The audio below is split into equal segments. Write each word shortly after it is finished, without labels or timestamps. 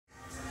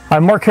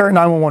I'm Mark here at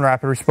 911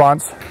 Rapid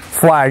Response.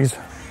 Flags.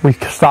 We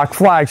stock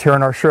flags here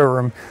in our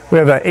showroom. We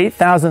have an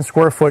 8,000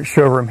 square foot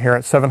showroom here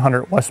at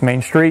 700 West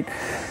Main Street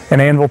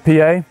in Annville,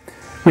 PA.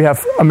 We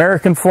have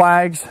American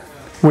flags,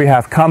 we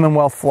have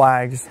Commonwealth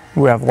flags,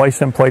 we have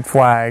license plate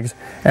flags,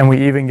 and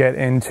we even get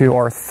into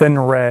our thin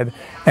red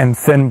and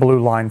thin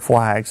blue line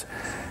flags.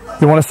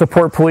 You want to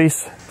support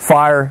police,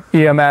 fire,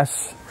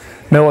 EMS,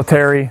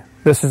 military,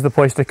 this is the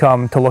place to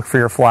come to look for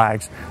your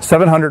flags.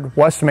 700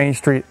 West Main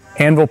Street,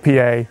 Annville,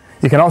 PA.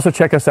 You can also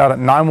check us out at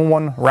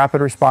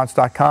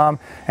 911rapidresponse.com,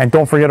 and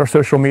don't forget our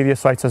social media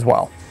sites as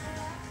well.